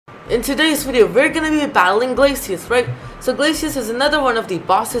In today's video, we're gonna be battling Glacias, right? So Glacias is another one of the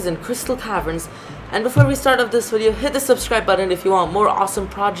bosses in Crystal Caverns. And before we start off this video, hit the subscribe button if you want more awesome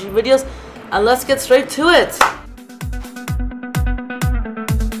Prodigy videos. And let's get straight to it!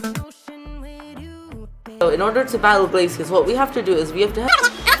 So in order to battle Glacias, what we have to do is we have to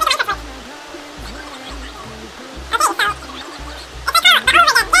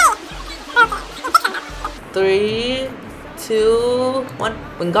Three, 2, 1.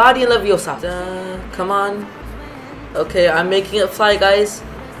 Wingardium Leviosa. Come on. Okay, I'm making it fly, guys.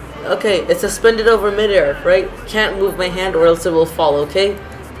 Okay, it's suspended over midair, right? Can't move my hand or else it will fall, okay?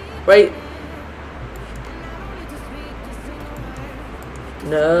 Right?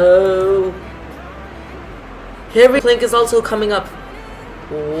 No. Here we Clink is also coming up.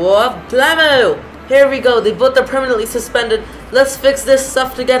 Whoop, blammo! Here we go, they both are permanently suspended. Let's fix this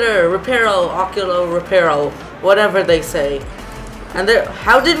stuff together. Reparo, oculo, reparo, whatever they say. And there,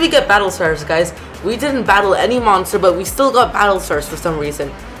 how did we get battle stars, guys? We didn't battle any monster, but we still got battle stars for some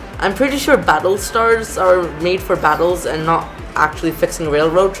reason. I'm pretty sure battle stars are made for battles and not actually fixing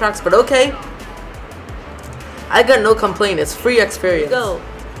railroad tracks, but okay. I got no complaint, it's free experience. Go.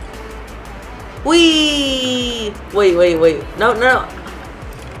 Whee! Wait. No.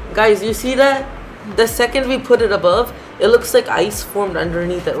 Guys, you see that? The second we put it above, it looks like ice formed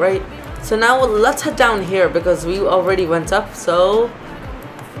underneath it, right? So now let's head down here because we already went up, so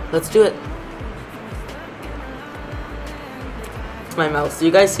let's do it. My mouse. Do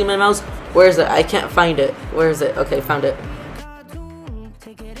you guys see my mouse? Where is it? I can't find it. Where is it? Okay, found it.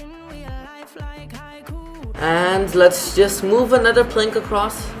 And let's just move another plank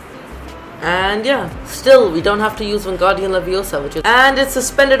across. And yeah, still we don't have to use Wingardium Leviosa, which is, and it's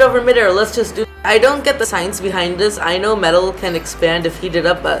suspended over midair. Let's just do. I don't get the science behind this. I know metal can expand if heated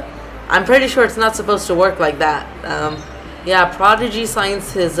up, but I'm pretty sure it's not supposed to work like that. Yeah, Prodigy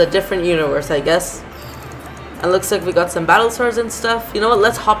science is a different universe, I guess. And looks like we got some battle stars and stuff. You know what?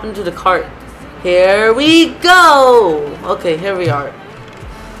 Let's hop into the cart. Here we go. Okay, here we are,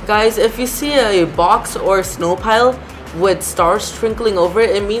 guys. If you see a box or a snow pile with stars twinkling over it,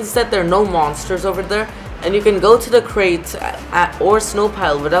 it means that there are no monsters over there, and you can go to the crate or snow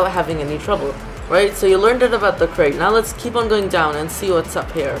pile without having any trouble, right? So you learned it about the crate. Now let's keep on going down and see what's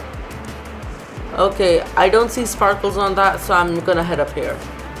up here. Okay, I don't see sparkles on that, so I'm gonna head up here.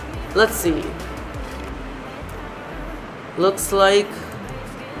 Let's see. Looks like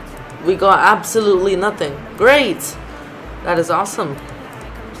we got absolutely nothing. Great! That is awesome.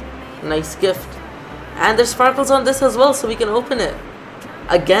 Nice gift. And there's sparkles on this as well, so we can open it.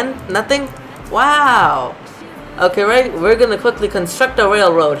 Again, nothing? Wow. Okay, right, we're gonna quickly construct a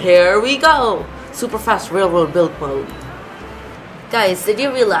railroad. Here we go. Super fast railroad build mode. Guys, did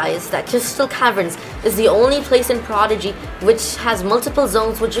you realize that Crystal Caverns is the only place in Prodigy which has multiple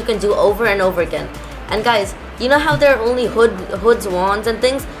zones which you can do over and over again? And guys, you know how there are only hoods, wands, and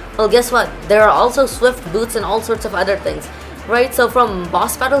things? Well, guess what? There are also swift boots and all sorts of other things. Right, so from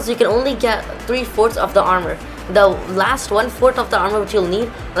boss battles, you can only get 3/4 of the armor. The last 1/4 of the armor which you'll need,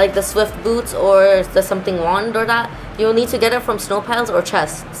 like the swift boots or the something wand or that, you'll need to get it from snow piles or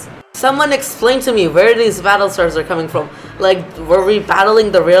chests. Someone explain to me where these battle stars are coming from. Like, were we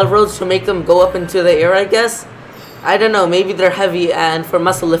battling the railroads to make them go up into the air, I guess? I don't know, maybe they're heavy and for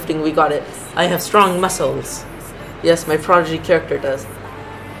muscle lifting we got it. I have strong muscles. Yes, my Prodigy character does.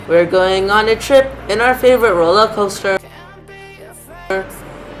 We're going on a trip in our favorite roller coaster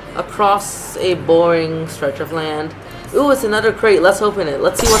across a boring stretch of land. Ooh, it's another crate. Let's open it.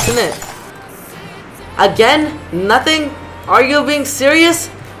 Let's see what's in it. Again? Nothing? Are you being serious?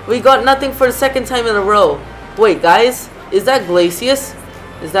 We got nothing for the second time in a row. Wait, guys. Is that Glacias?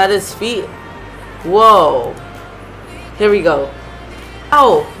 Is that his feet? Whoa. Here we go.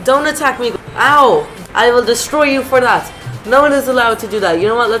 Ow! Don't attack me. Ow! I will destroy you for that. No one is allowed to do that. You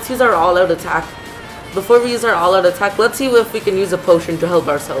know what? Let's use our all-out attack. Before we use our all-out attack, let's see if we can use a potion to help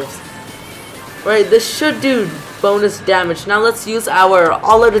ourselves. Right, this should do bonus damage. Now let's use our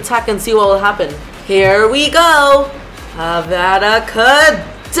all-out attack and see what will happen. Here we go! Avada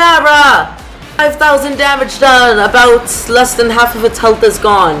Kedavra! 5,000 damage done! About less than half of its health is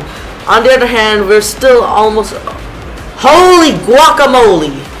gone. On the other hand, we're still almost... Holy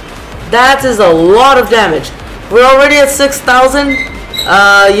guacamole! That is a lot of damage. We're already at 6,000.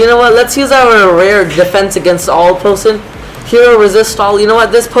 You know what? Let's use our rare defense against all potion. Hero resist all. You know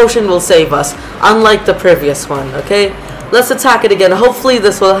what? This potion will save us, unlike the previous one. Okay, let's attack it again. Hopefully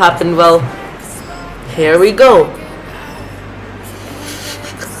this will happen. Well, here we go.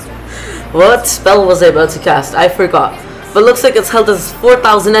 What spell was I about to cast? I forgot. But looks like its health is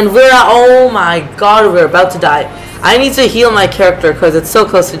 4,000 and we're at, oh my god, we're about to die. I need to heal my character because it's so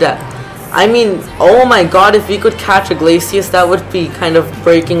close to death. I mean, oh my god, if we could catch a Glacias, that would be kind of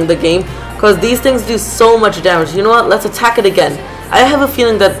breaking the game. Because these things do so much damage. You know what? Let's attack it again. I have a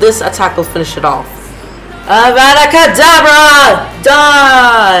feeling that this attack will finish it off. Avada Kedavra!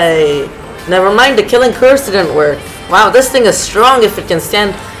 Die! Never mind, the killing curse didn't work. Wow, this thing is strong if it can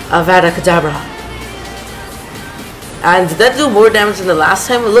stand Avada Kedavra. And did that do more damage than the last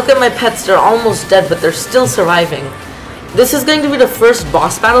time? Look at my pets, they're almost dead, but they're still surviving. This is going to be the first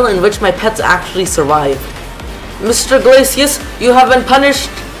boss battle in which my pets actually survive. Mr. Glacias, you have been punished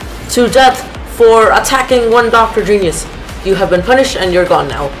to death for attacking one Dr. Genius. You have been punished and you're gone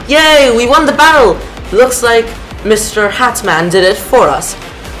now. Yay, we won the battle! Looks like Mr. Hatman did it for us.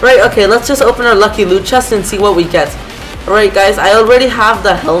 Right, okay, let's just open our lucky loot chest and see what we get. Alright guys, I already have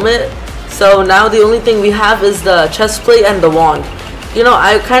the helmet, so now the only thing we have is the chest plate and the wand. You know,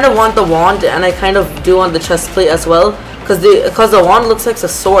 I kind of want the wand and I kind of do want the chest plate as well, because the wand looks like a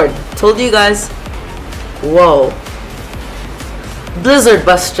sword. Told you guys. Whoa. Blizzard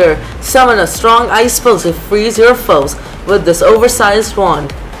Buster. Summon a strong ice spell to freeze your foes with this oversized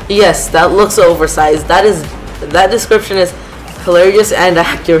wand. Yes, that looks oversized. That description is hilarious and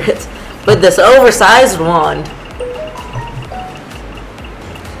accurate. With this oversized wand.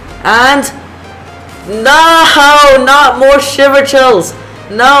 And no, not more shiver chills.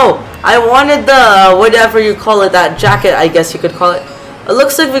 No, I wanted the whatever you call it, that jacket, I guess you could call it. It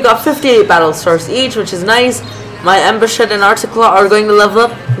looks like we got 58 battle stars each, which is nice. My Ember Shed and Articulaw are going to level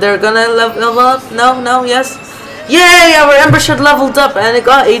up. They're gonna level up. No, yes. Yay! Our Ember Shed leveled up and it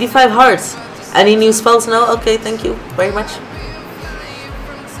got 85 hearts. Any new spells? No? Okay, thank you very much.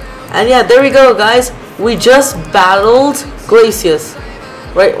 And yeah, there we go, guys. We just battled Glacias.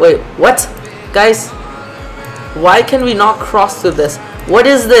 Wait, what? Guys, why can we not cross through this? What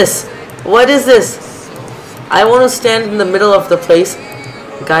is this? What is this? I want to stand in the middle of the place.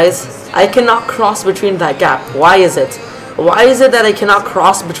 Guys, I cannot cross between that gap. Why is it? Why is it that I cannot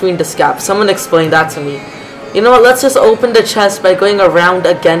cross between this gap? Someone explain that to me. You know what? Let's just open the chest by going around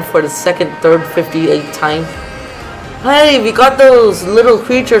again for the second, third, 58th time. Hey, we got those little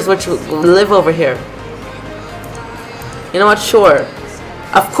creatures which live over here. You know what? Sure.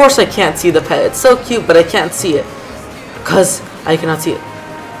 Of course I can't see the pet. It's so cute, but I can't see it. Because I cannot see it.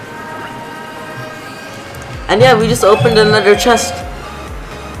 And yeah, we just opened another chest.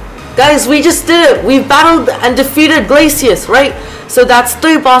 Guys, we just did it. We battled and defeated Glacias, right? So that's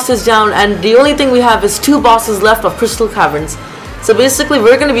 3 bosses down, and the only thing we have is 2 bosses left of Crystal Caverns. So basically,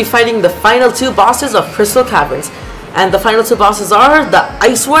 we're going to be fighting the final 2 bosses of Crystal Caverns. And the final 2 bosses are the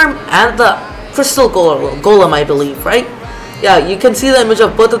Ice Worm and the Crystal Golem, I believe, right? Yeah, you can see the image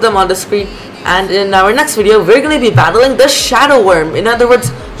of both of them on the screen. And in our next video, we're going to be battling the Shadow Worm. In other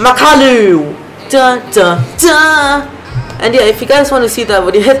words, Makalu. Dun, dun, dun. And yeah, if you guys want to see that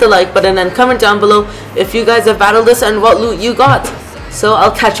video, hit the like button and comment down below if you guys have battled this and what loot you got. So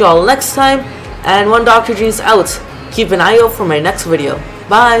I'll catch you all next time. And one Dr. Genius out. Keep an eye out for my next video.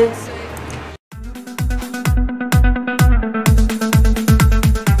 Bye.